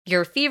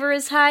Your fever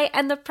is high,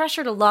 and the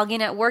pressure to log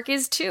in at work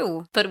is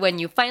too. But when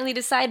you finally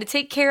decide to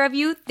take care of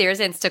you, there's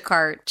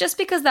Instacart. Just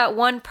because that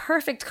one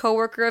perfect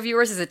coworker of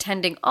yours is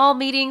attending all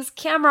meetings,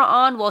 camera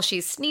on while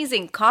she's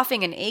sneezing,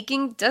 coughing, and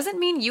aching, doesn't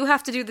mean you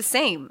have to do the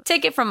same.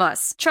 Take it from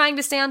us. Trying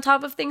to stay on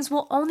top of things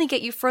will only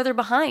get you further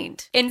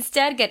behind.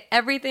 Instead, get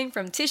everything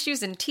from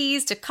tissues and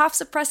teas to cough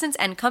suppressants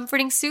and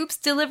comforting soups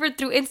delivered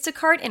through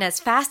Instacart in as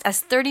fast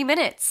as 30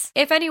 minutes.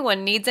 If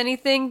anyone needs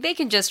anything, they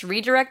can just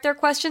redirect their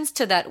questions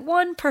to that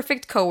one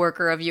perfect coworker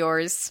of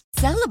yours.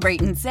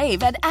 Celebrate and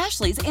save at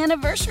Ashley's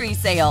Anniversary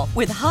Sale.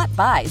 With Hot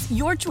Buys,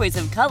 your choice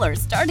of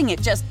colors starting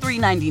at just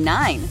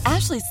 $3.99.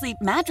 Ashley Sleep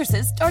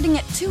mattresses starting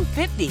at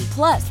 $2.50.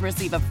 Plus,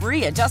 receive a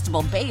free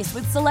adjustable base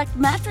with select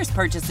mattress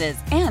purchases.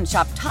 And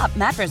shop top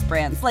mattress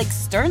brands like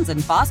Stearns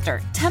 &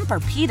 Foster,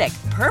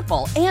 Tempur-Pedic,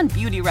 Purple, and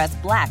Beautyrest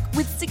Black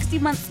with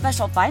 60-month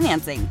special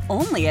financing.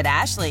 Only at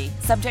Ashley.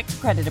 Subject to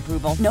credit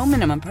approval. No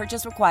minimum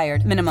purchase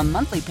required. Minimum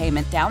monthly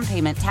payment, down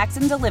payment, tax,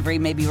 and delivery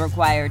may be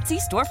required. See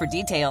store for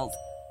details.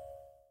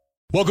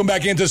 Welcome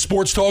back into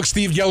Sports Talk.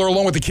 Steve Geller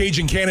along with the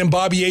Cajun Cannon,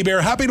 Bobby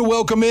Hebert. Happy to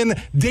welcome in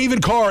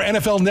David Carr,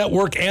 NFL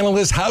Network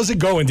analyst. How's it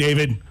going,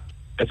 David?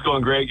 It's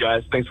going great,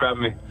 guys. Thanks for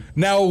having me.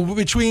 Now,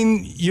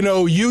 between,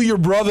 you, your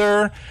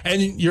brother,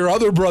 and your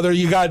other brother,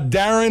 you got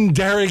Darren,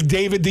 Derek,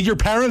 David. Did your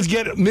parents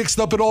get mixed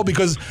up at all?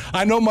 Because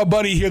I know my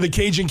buddy here, the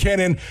Cajun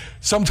Cannon,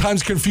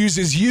 sometimes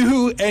confuses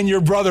you and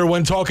your brother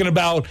when talking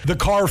about the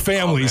Carr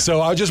family.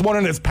 So I was just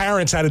wondering if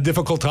parents had a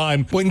difficult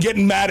time when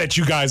getting mad at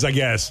you guys, I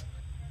guess.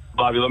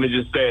 Bobby, let me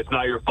just say it's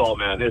not your fault,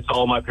 man. It's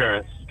all my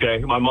parents, okay?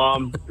 My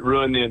mom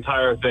ruined the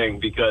entire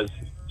thing because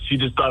she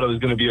just thought it was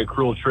going to be a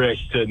cruel trick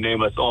to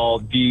name us all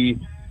D,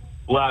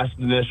 last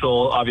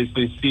initial,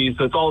 obviously C.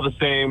 So it's all the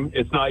same.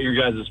 It's not your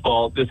guys'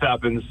 fault. This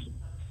happens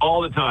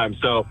all the time.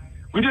 So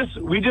we just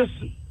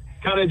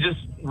kind of just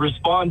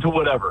respond to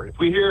whatever. If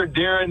we hear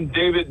Darren,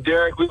 David,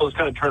 Derek, we'll just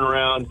kind of turn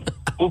around.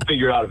 We'll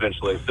figure it out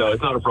eventually. So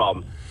it's not a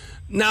problem.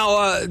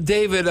 Now,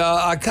 David,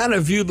 I kind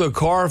of view the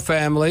Carr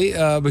family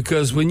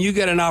because when you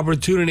get an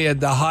opportunity at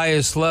the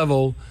highest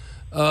level,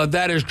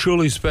 that is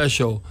truly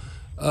special.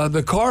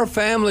 The Carr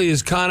family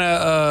is kind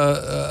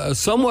of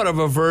somewhat of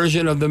a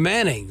version of the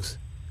Mannings.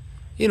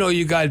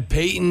 You got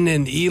Peyton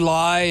and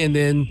Eli, and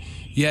then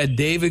you had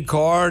David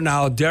Carr,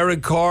 now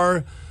Derek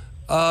Carr.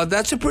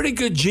 That's a pretty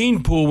good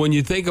gene pool when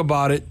you think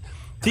about it,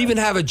 to even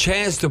have a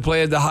chance to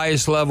play at the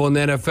highest level in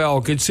the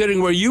NFL,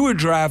 considering where you were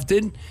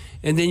drafted.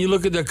 And then you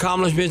look at the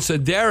accomplishments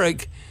of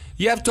Derek,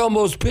 you have to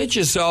almost pinch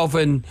yourself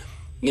and,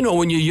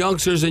 when you're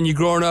youngsters and you're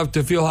growing up,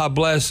 to feel how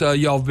blessed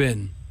y'all have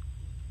been.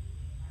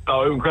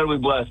 Oh, incredibly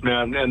blessed,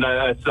 man. And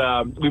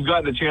we've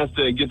gotten the chance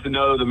to get to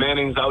know the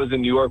Mannings. I was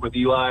in New York with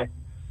Eli,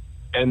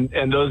 and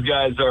those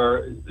guys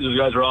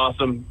are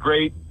awesome.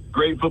 Great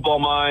football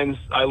minds.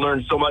 I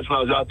learned so much when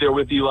I was out there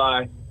with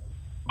Eli.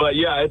 But,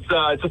 yeah, it's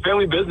a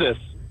family business.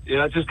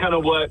 It's just kind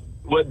of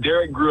what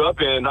Derek grew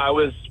up in. I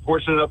was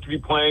fortunate enough to be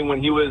playing when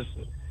he was –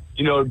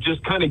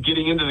 just kind of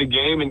getting into the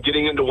game and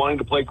getting into wanting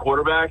to play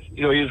quarterback.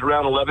 He was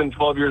around 11,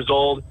 12 years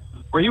old,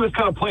 where he was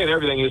kind of playing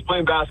everything. He was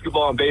playing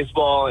basketball and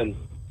baseball,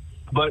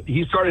 but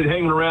he started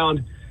hanging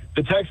around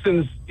the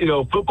Texans,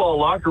 football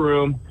locker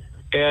room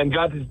and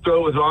got to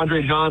throw with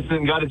Andre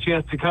Johnson, got a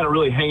chance to kind of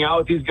really hang out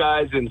with these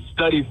guys and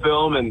study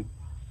film. And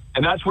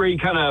that's where he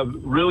kind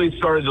of really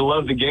started to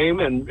love the game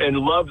and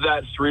love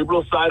that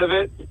cerebral side of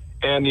it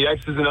and the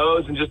X's and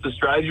O's and just the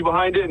strategy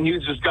behind it. And he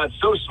just got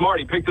so smart.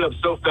 He picked it up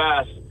so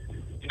fast.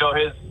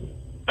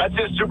 That's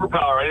his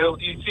superpower.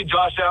 You see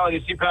Josh Allen,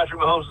 you see Patrick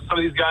Mahomes, some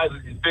of these guys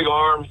with these big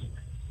arms,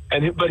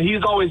 but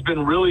he's always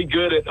been really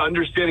good at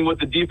understanding what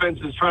the defense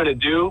is trying to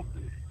do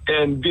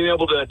and being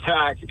able to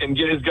attack and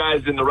get his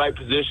guys in the right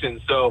position.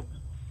 So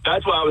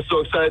that's why I was so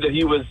excited that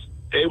he was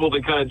able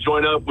to kind of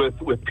join up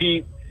with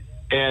Pete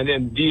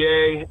and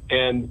DA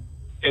and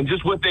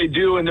just what they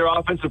do in their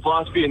offensive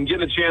philosophy, and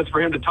getting a chance for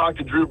him to talk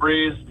to Drew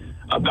Brees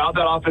about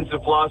that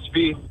offensive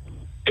philosophy.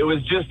 It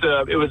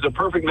was a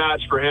perfect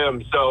match for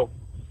him. So,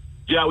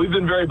 yeah, we've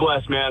been very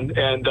blessed, man.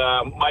 And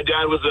my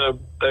dad was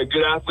a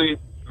good athlete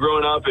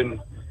growing up,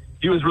 and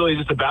he was really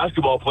just a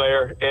basketball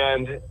player.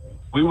 And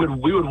we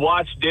would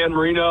watch Dan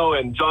Marino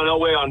and John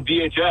Elway on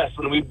VHS,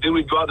 and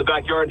we'd go out the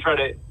backyard and try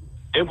to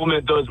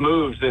implement those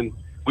moves. And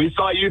we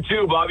saw you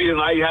too, Bobby, and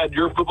I had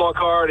your football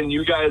card, and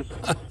you guys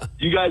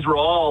were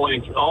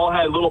all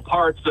had little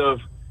parts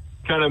of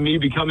kind of me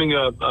becoming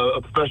a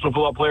professional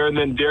football player, and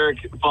then Derek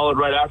followed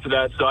right after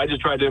that. So I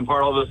just tried to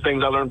impart all those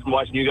things I learned from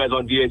watching you guys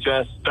on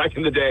VHS back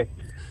in the day.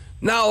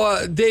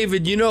 Now,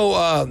 David, you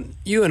and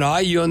you're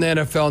on the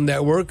NFL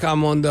Network.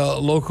 I'm on the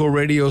local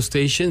radio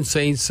station,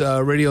 Saints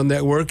Radio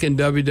Network in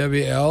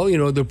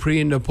WWL, the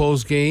pre and the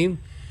post game.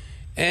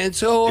 And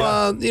so,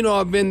 yeah.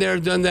 I've been there,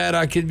 done that.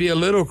 I could be a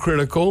little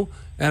critical,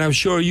 and I'm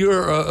sure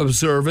you're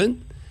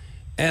observant.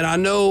 And I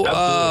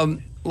know,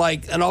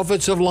 like an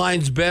offensive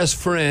line's best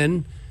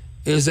friend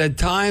is at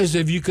times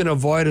if you can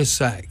avoid a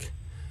sack,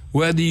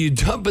 whether you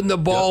dumping the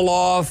ball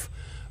off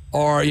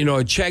or,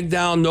 a check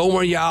down, know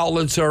where your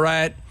outlets are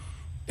at.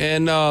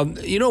 And,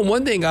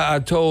 one thing I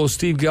told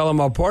Steve Geller,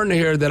 my partner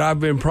here, that I've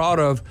been proud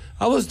of,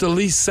 I was the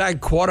least sacked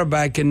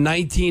quarterback in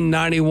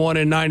 1991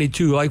 and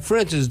 92. Like, for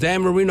instance,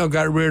 Dan Marino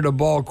got rid of the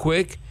ball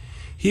quick.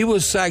 He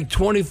was sacked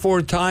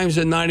 24 times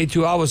in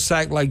 92. I was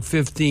sacked like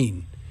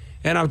 15.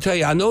 And I'll tell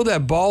you, I know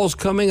that ball's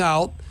coming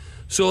out.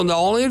 So the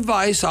only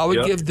advice I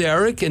would give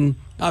Derek, and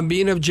I'm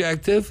being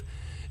objective,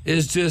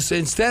 is just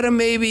instead of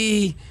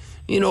maybe,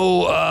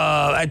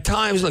 at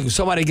times, like if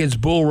somebody gets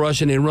bull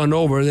rush and they run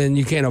over, then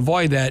you can't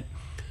avoid that.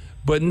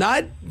 But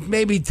not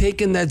maybe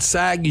taking that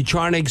sack, you're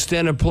trying to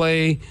extend a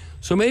play.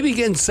 So maybe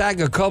getting sacked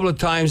a couple of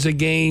times a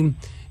game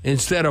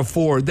instead of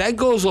 4. That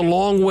goes a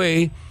long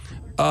way.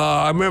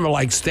 I remember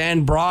like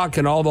Stan Brock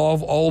and all the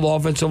old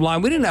offensive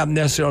line. We didn't have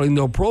necessarily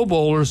no Pro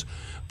Bowlers,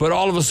 but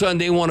all of a sudden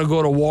they want to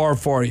go to war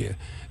for you.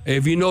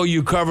 If you know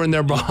you're covering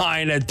their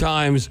behind at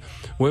times,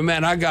 well,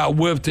 man, I got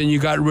whipped and you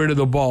got rid of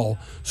the ball.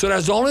 So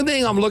that's the only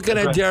thing I'm looking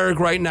at Derek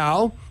right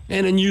now,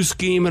 and a new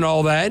scheme and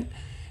all that.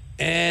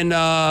 And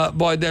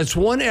but that's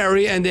one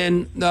area, and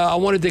then I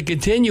wanted to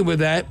continue with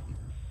that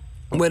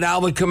with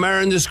Alvin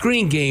Kamara in the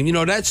screen game.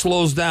 That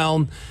slows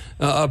down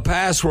a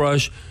pass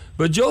rush.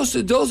 But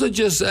those are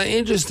just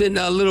interesting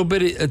little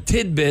bit of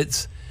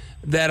tidbits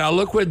that I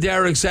look where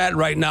Derek's at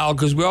right now,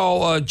 because we're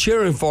all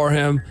cheering for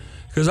him,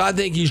 because I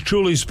think he's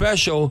truly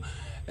special.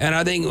 And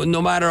I think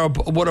no matter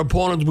what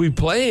opponents we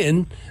play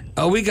in,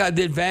 we got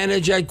the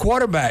advantage at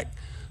quarterback.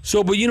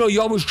 So, but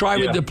you always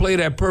try to play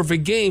that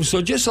perfect game.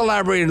 So just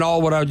elaborate on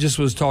all what I just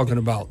was talking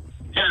about.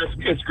 Yeah,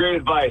 it's great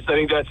advice. I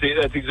think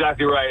that's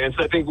exactly right. And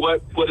so I think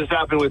what has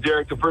happened with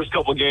Derek the first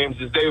couple games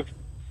is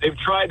they've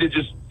tried to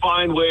just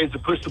find ways to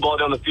push the ball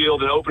down the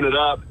field and open it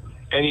up.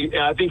 And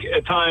I think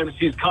at times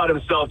he's caught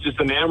himself just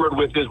enamored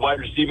with his wide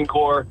receiving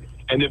core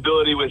and the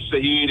ability with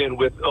Saeed and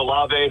with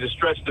Olave to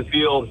stretch the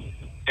field.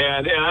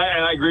 And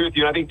I agree with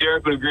you. I think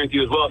Derek would agree with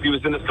you as well if he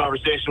was in this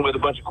conversation with a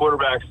bunch of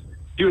quarterbacks.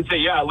 He would say,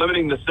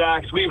 limiting the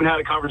sacks. We even had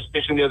a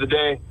conversation the other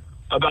day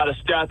about a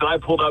stat that I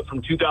pulled up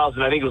from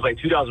 2000. I think it was like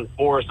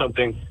 2004 or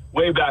something,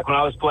 way back when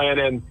I was playing.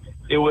 And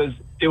it was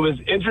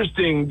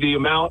interesting the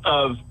amount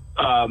of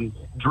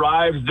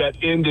drives that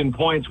end in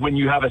points when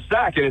you have a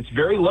sack, and it's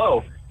very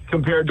low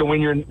compared to when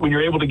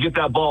you're able to get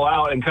that ball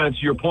out and kind of,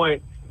 to your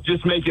point,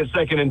 just make it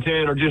 2nd and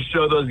 10 or just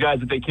show those guys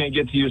that they can't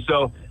get to you.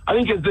 So I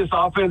think as this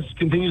offense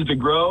continues to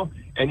grow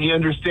and he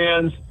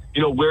understands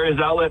where his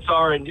outlets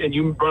are, and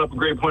you brought up a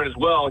great point as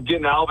well,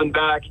 getting Alvin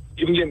back,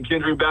 even getting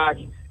Kendry back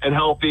and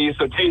healthy,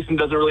 so Taysom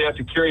doesn't really have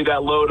to carry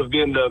that load of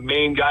being the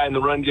main guy in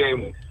the run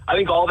game. I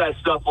think all that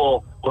stuff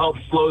will help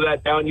slow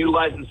that down,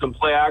 utilizing some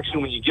play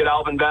action when you get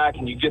Alvin back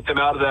and you get them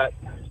out of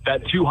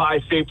that too high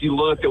safety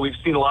look that we've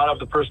seen a lot of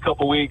the first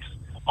couple weeks.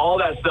 All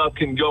that stuff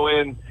can go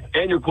in,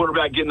 and your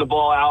quarterback getting the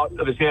ball out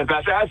of his hand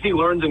faster. As he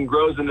learns and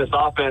grows in this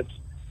offense,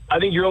 I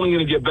think you're only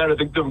going to get better.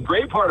 The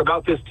great part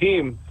about this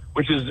team,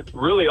 which is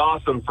really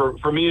awesome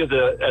for me as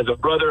a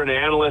brother and an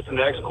analyst and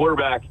an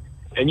ex-quarterback,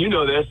 and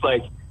this,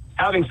 like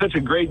having such a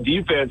great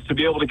defense to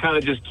be able to kind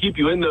of just keep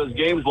you in those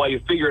games while you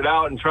figure it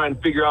out and try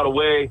and figure out a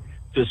way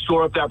to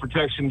shore up that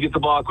protection, get the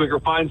ball quicker,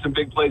 find some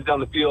big plays down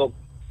the field.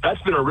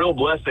 That's been a real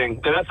blessing.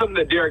 And that's something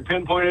that Derek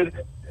pinpointed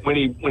when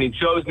he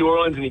chose New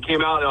Orleans and he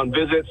came out on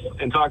visits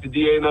and talked to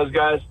DA and those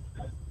guys,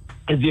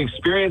 is the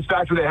experience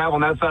factor they have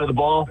on that side of the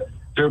ball,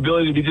 their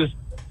ability to be just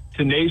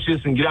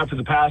tenacious and get after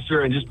the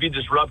passer and just be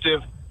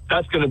disruptive.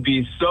 That's going to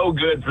be so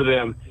good for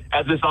them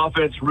as this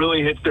offense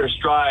really hits their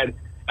stride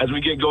as we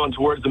get going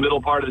towards the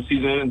middle part of the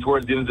season and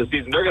towards the end of the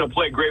season. They're going to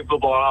play great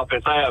football on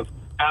offense. I have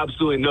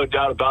absolutely no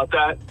doubt about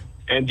that.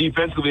 And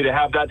defensively, to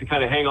have that to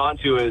kind of hang on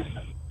to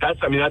that's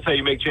how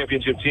you make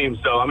championship teams.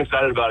 So I'm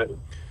excited about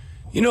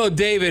it.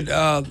 David,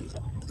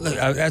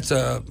 that's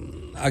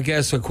I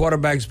guess a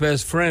quarterback's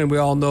best friend. We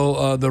all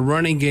know the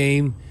running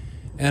game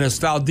and a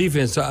stout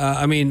defense.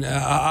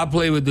 I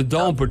play with the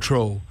Dome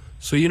Patrol.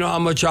 So you know how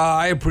much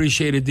I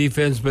appreciated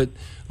defense. But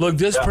look,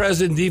 this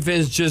present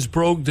defense just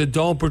broke the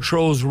Dome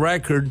Patrol's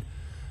record.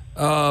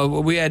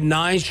 We had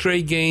 9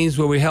 straight games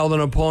where we held an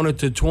opponent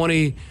to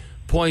 20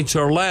 points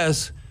or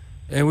less,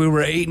 and we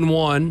were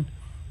 8-1.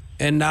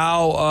 And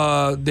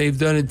now they've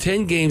done it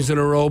 10 games in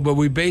a row, but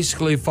we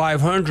basically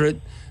 500.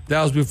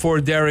 That was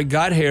before Derek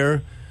got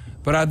here.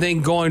 But I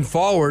think going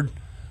forward,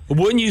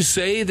 wouldn't you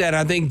say that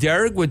I think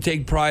Derek would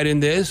take pride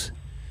in this?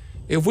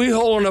 If we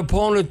hold an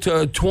opponent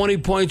to 20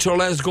 points or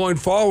less going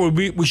forward,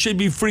 we should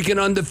be freaking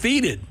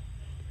undefeated.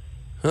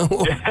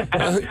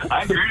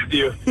 I agree with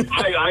you.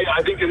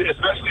 I think,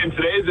 especially in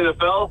today's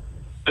NFL,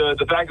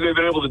 the fact that they've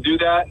been able to do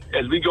that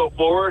as we go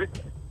forward,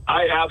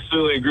 I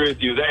absolutely agree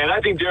with you. And I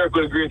think Derek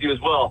would agree with you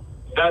as well.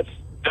 That's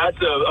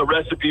a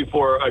recipe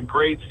for a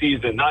great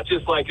season, not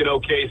just like an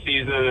okay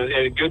season and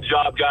a good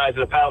job, guys,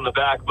 and a pat on the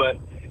back, but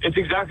it's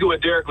exactly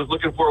what Derek was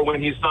looking for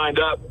when he signed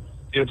up,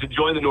 to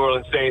join the New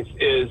Orleans Saints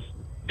is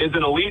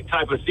an elite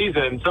type of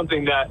season,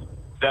 something that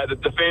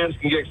the fans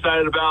can get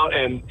excited about.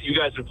 And you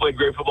guys have played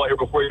great football here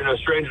before. You're no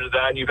stranger to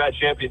that, and you've had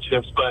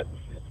championships. But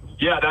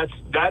yeah,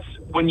 that's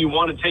when you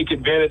want to take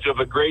advantage of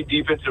a great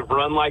defensive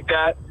run like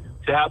that,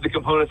 to have the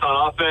components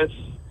on offense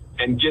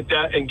and get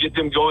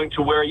them going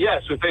to where,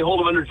 yes, if they hold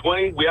them under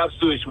 20, we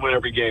absolutely should win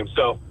every game.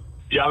 So,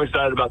 yeah, I'm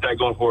excited about that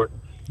going forward.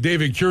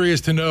 David,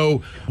 curious to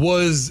know,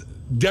 was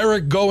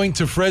Derek going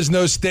to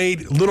Fresno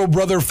State, little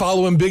brother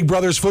following big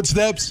brother's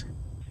footsteps?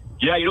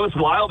 Yeah, you know what's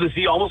wild is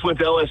he almost went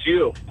to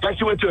LSU. He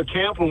actually went to a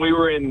camp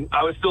when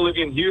I was still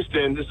living in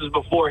Houston. This is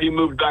before he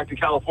moved back to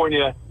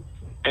California,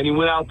 and he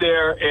went out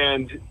there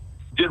and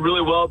did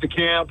really well at the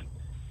camp,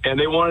 and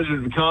they wanted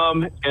him to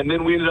come, and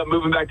then we ended up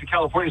moving back to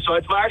California. So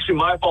it's actually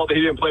my fault that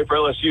he didn't play for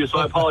LSU, so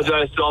I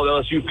apologize to all the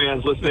LSU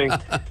fans listening.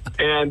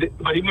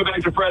 But he moved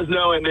back to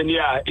Fresno, and then,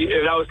 that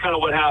was kind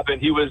of what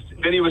happened. He was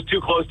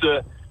too close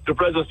to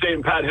Fresno State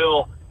and Pat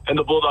Hill, and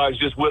the Bulldogs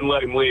just wouldn't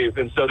let him leave,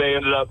 and so they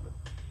ended up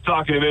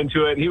talking him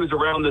into it. And he was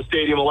around the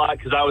stadium a lot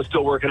because I was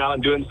still working out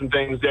and doing some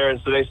things there, and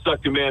so they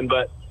sucked him in.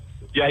 But,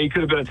 yeah, he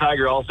could have been a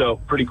Tiger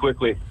also pretty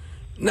quickly.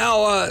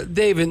 Now,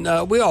 David,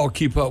 we all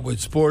keep up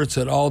with sports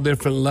at all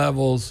different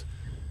levels.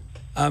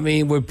 I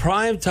mean, with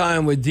prime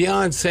time, what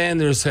Deion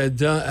Sanders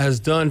has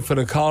done for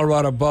the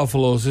Colorado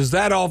Buffaloes, is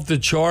that off the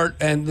chart?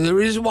 And the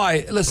reason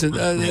why, listen,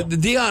 the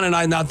Deion and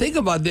I, now think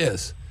about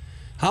this.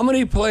 How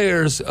many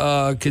players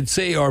could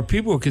say, or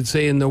people could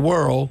say in the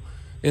world,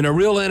 in a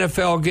real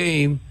NFL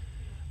game,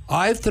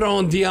 I've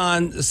thrown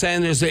Deion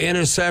Sanders an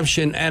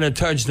interception and a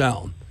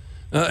touchdown.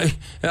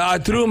 I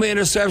threw him an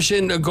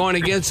interception going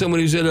against him when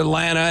he was in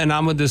Atlanta, and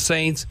I'm with the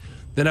Saints.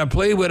 Then I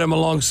played with him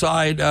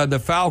alongside the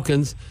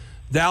Falcons.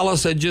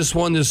 Dallas had just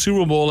won the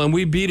Super Bowl, and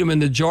we beat him in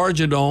the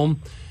Georgia Dome.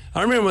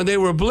 I remember when they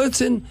were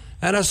blitzing,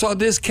 and I saw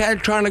this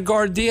cat trying to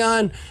guard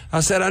Deion. I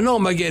said, I know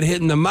I'm going to get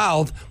hit in the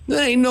mouth.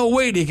 There ain't no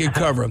way they could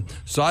cover him.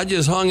 So I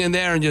just hung in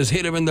there and just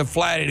hit him in the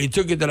flat, and he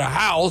took it to the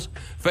house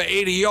for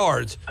 80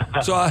 yards.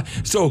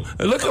 So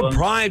look at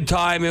prime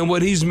time and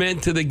what he's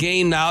meant to the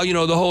game now. You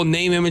know, the whole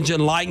name, image,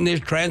 and likeness,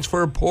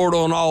 transfer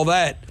portal, and all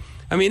that.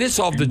 I mean, it's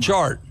off the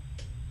chart.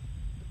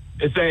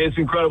 It's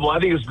incredible. I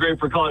think it's great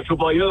for college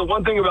football. You know, the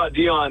one thing about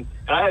Deion,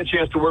 and I had a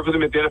chance to work with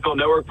him at the NFL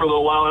Network for a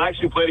little while, and I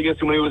actually played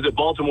against him when he was at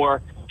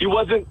Baltimore. He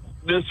wasn't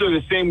necessarily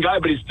the same guy,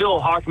 but he still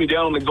hawked me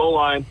down on the goal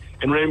line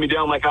and ran me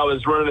down like I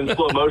was running in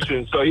slow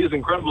motion. So he's an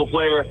incredible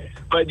player.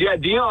 But, yeah,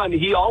 Deion,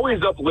 he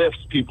always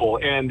uplifts people,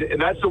 and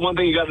that's the one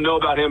thing you got to know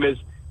about him is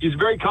he's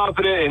very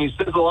confident, and he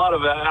says a lot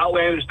of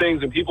outlandish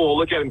things, and people will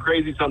look at him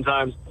crazy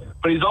sometimes.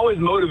 But he's always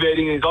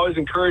motivating, and he's always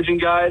encouraging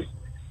guys.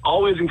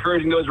 Always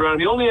encouraging those around him.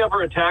 He only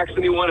ever attacks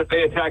anyone if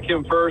they attack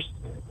him first.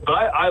 But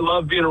I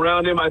love being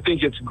around him. I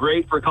think it's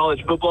great for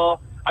college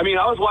football. I mean,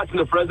 I was watching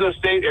the Fresno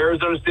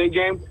State-Arizona State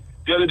game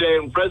the other day,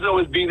 and Fresno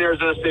was beating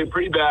Arizona State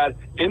pretty bad.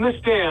 In the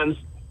stands,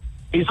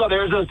 he saw the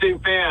Arizona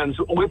State fans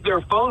with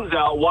their phones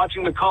out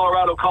watching the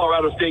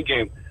Colorado State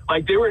game.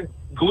 Like, they were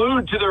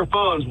glued to their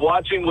phones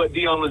watching what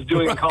Deion was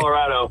doing in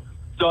Colorado.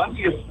 So I think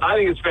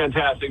it's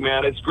fantastic,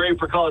 man. It's great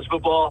for college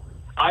football.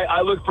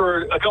 I look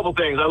for a couple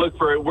things. I look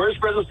for where's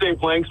Fresno State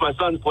playing because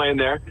my son's playing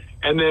there,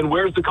 and then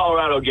where's the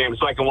Colorado game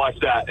so I can watch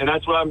that. And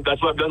that's what I've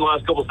done the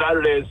last couple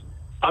Saturdays.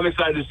 I'm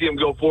excited to see him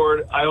go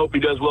forward. I hope he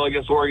does well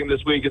against Oregon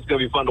this week. It's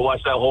going to be fun to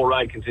watch that whole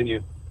ride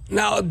continue.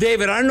 Now,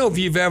 David, I don't know if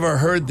you've ever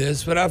heard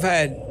this, but I've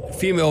had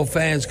female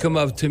fans come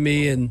up to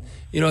me and,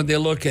 you know, they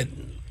look at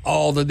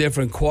all the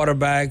different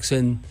quarterbacks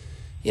and,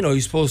 you know, you're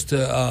supposed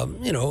to,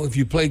 if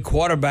you play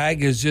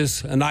quarterback, it's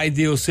just an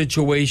ideal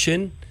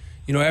situation.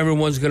 You know,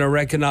 everyone's going to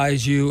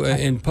recognize you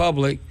in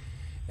public.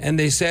 And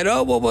they said,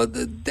 well,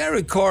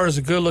 Derek Carr is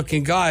a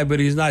good-looking guy, but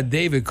he's not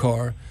David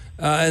Carr.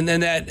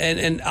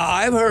 And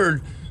I've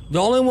heard the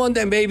only one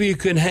that maybe you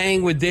can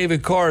hang with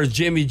David Carr is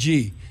Jimmy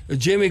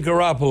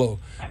Garoppolo.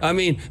 I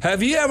mean,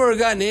 have you ever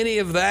gotten any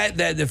of that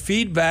the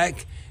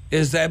feedback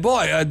is that,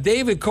 boy,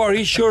 David Carr,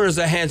 he sure is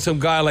a handsome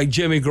guy like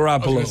Jimmy Garoppolo. I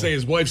was going to say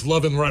his wife's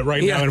loving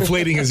right now,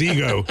 inflating his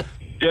ego.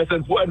 Yes,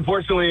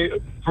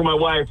 unfortunately for my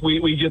wife,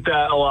 we get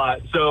that a lot.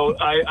 So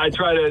I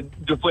try to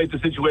deflate the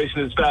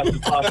situation as fast as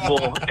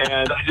possible,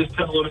 and I just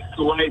tell them it's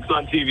the lights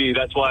on TV.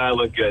 That's why I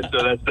look good.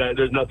 So that's that.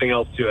 There's nothing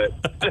else to it.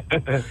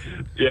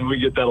 Yeah, we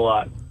get that a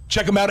lot.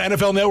 Check them out,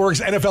 NFL Network's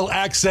NFL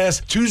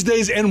Access,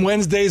 Tuesdays and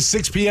Wednesdays,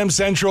 6 p.m.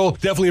 Central.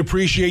 Definitely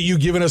appreciate you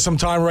giving us some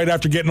time right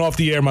after getting off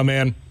the air, my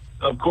man.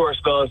 Of course,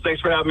 fellas.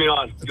 Thanks for having me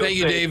on. Thank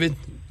you, David.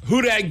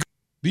 Who dat?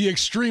 The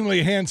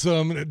extremely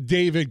handsome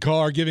David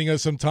Carr giving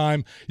us some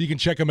time. You can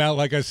check him out,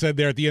 like I said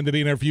there at the end of the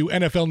interview,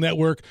 NFL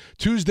Network,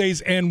 Tuesdays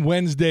and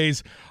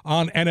Wednesdays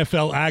on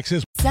NFL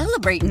Access.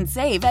 Celebrate and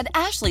save at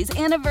Ashley's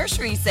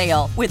Anniversary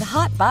Sale. With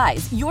Hot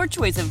Buys, your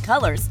choice of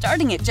colors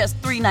starting at just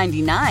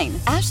 $3.99.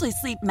 Ashley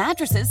Sleep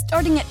mattresses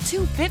starting at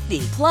 $2.50.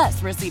 Plus,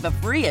 receive a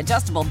free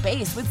adjustable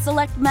base with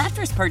select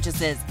mattress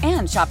purchases.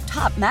 And shop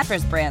top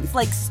mattress brands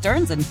like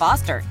Stearns &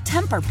 Foster,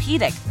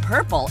 Tempur-Pedic,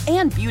 Purple,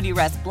 and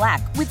Beautyrest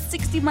Black with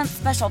 60-month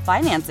special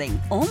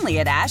financing. Only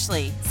at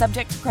Ashley.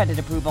 Subject to credit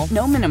approval.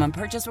 No minimum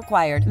purchase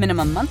required.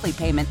 Minimum monthly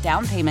payment,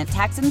 down payment,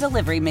 tax, and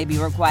delivery may be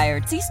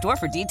required. See store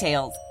for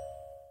details.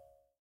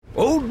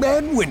 Old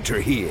Man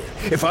Winter here.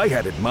 If I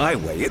had it my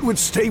way, it would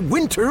stay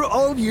winter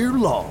all year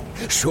long.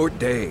 Short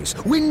days,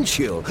 wind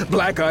chill,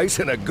 black ice,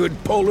 and a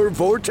good polar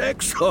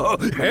vortex. Oh,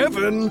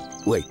 heaven.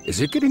 Wait,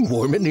 is it getting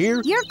warm in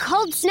here? Your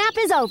cold snap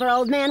is over,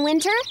 Old Man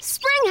Winter.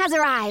 Spring has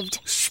arrived.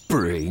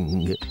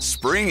 Spring.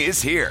 Spring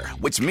is here,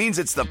 which means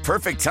it's the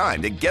perfect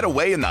time to get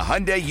away in the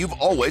Hyundai you've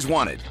always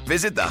wanted.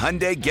 Visit the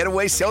Hyundai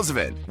Getaway Sales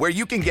Event, where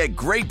you can get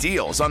great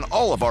deals on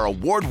all of our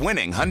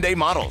award-winning Hyundai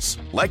models,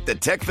 like the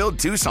tech-filled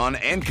Tucson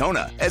and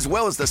Kona, as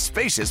well as the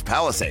spacious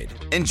Palisade.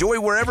 Enjoy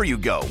wherever you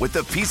go with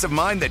the peace of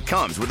mind that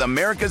comes with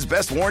America's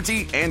best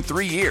warranty and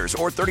 3 years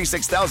or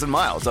 36,000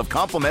 miles of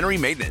complimentary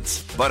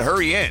maintenance. But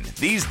hurry in,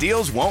 these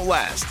deals won't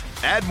last.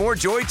 Add more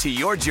joy to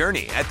your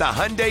journey at the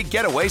Hyundai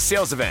Getaway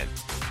Sales Event.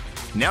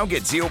 Now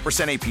get 0%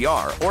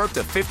 APR or up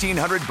to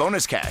 $1,500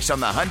 bonus cash on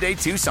the Hyundai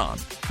Tucson.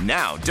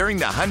 Now, during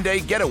the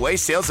Hyundai Getaway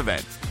Sales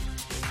Event.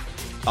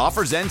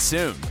 Offers end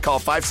soon. Call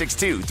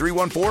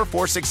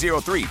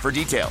 562-314-4603 for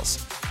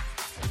details.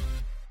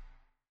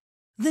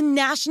 The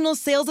national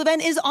sales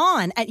event is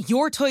on at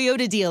your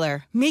Toyota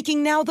dealer,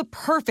 making now the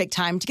perfect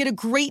time to get a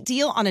great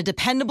deal on a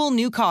dependable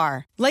new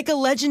car. Like a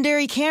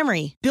legendary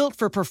Camry, built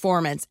for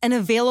performance and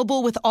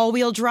available with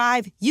all-wheel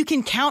drive, you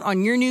can count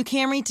on your new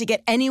Camry to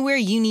get anywhere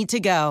you need to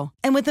go.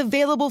 And with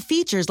available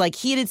features like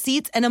heated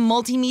seats and a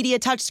multimedia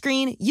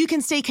touchscreen, you can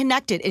stay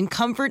connected in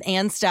comfort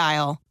and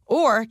style.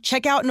 Or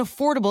check out an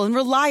affordable and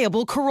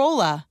reliable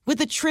Corolla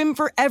with a trim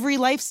for every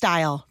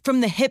lifestyle,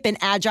 from the hip and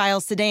agile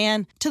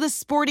sedan to the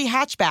sporty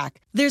hatchback.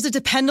 There's a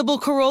dependable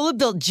Corolla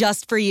built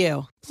just for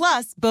you.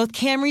 Plus, both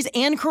Camrys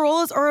and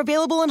Corollas are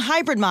available in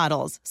hybrid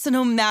models, so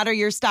no matter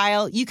your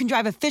style, you can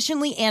drive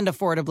efficiently and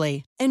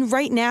affordably. And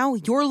right now,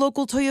 your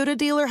local Toyota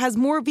dealer has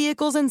more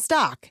vehicles in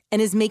stock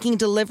and is making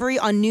delivery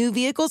on new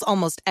vehicles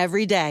almost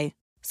every day.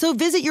 So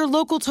visit your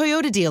local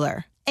Toyota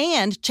dealer.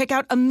 And check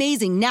out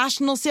amazing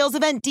national sales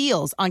event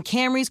deals on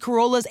Camrys,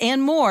 Corollas,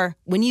 and more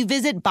when you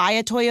visit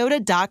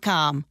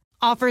buyatoyota.com.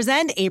 Offers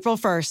end April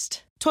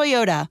 1st.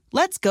 Toyota,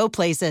 let's go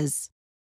places.